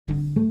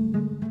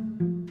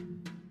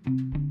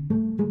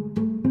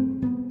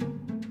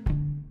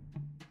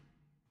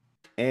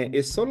And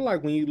it's sort of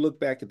like when you look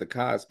back at the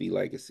Cosby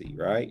legacy,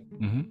 right?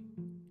 Hmm.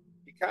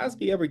 Did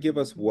Cosby ever give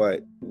us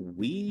what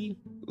we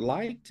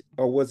liked,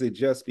 or was it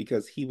just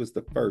because he was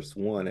the first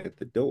one at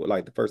the door,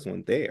 like the first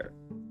one there?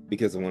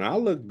 Because when I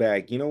look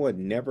back, you know what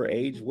never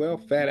aged well?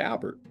 Fat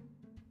Albert.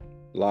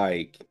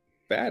 Like,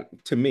 Fat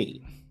to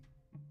me,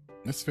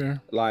 That's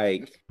fair.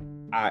 like,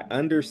 I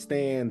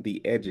understand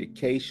the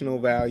educational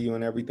value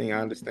and everything.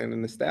 I understand the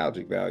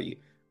nostalgic value,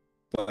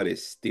 but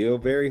it's still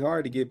very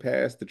hard to get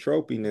past the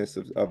tropiness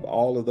of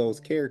all of those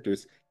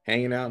characters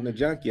hanging out in the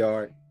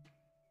junkyard.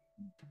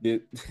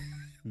 It,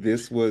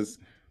 this was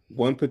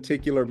one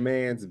particular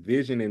man's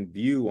vision and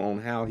view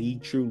on how he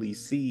truly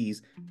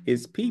sees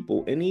his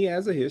people. And he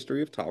has a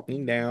history of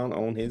talking down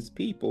on his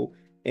people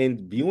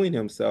and viewing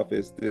himself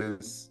as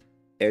this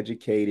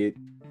educated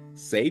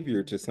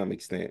savior to some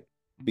extent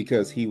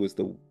because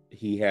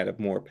he had a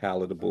more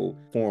palatable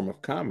form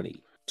of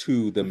comedy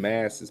to the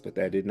masses, but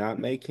that did not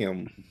make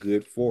him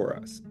good for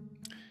us.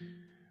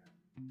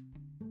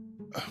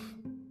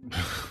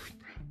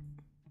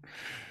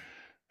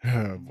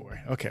 Oh boy.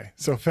 Okay.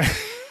 So fat,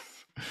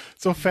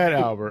 so Fat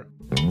Albert.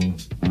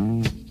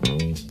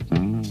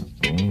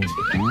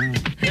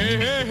 Hey,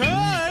 hey,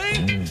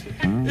 hey!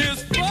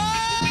 It's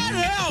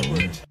Fat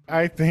Albert!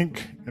 I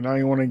think, and I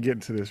don't want to get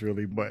into this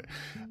really, but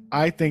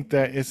I think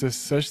that it's a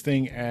such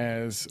thing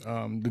as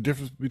the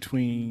difference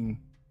between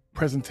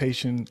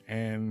presentation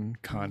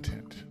and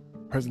content,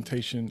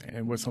 presentation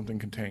and what something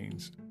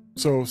contains.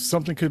 So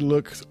something could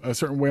look a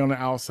certain way on the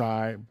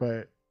outside,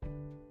 but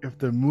if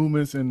the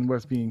movements and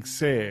what's being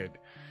said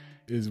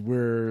is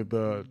where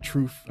the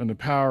truth and the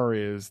power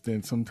is,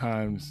 then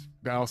sometimes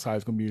the outside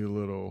is going to be a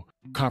little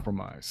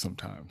compromised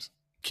sometimes.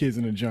 Kids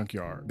in a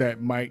junkyard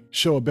that might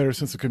show a better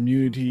sense of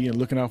community and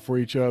looking out for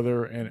each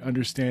other and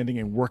understanding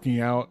and working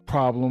out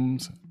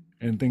problems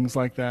and things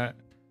like that.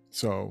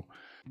 So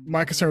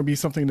my concern would be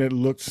something that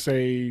looked,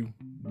 say,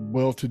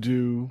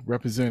 well-to-do,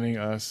 representing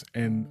us,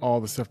 and all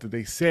the stuff that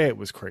they said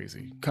was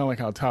crazy. Kind of like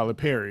how Tyler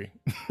Perry,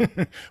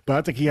 but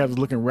I think he was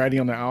looking ratty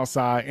on the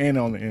outside and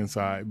on the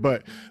inside.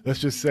 But let's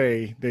just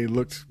say they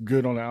looked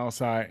good on the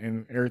outside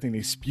and everything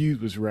they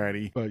spewed was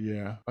ratty. But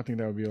yeah, I think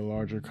that would be a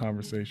larger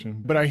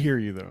conversation. But I hear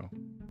you though.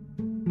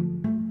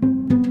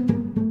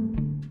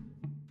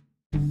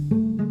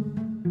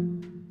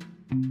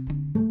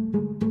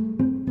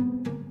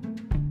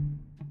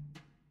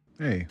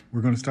 Hey,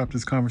 we're going to stop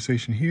this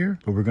conversation here,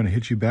 but we're going to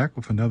hit you back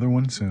with another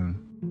one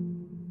soon.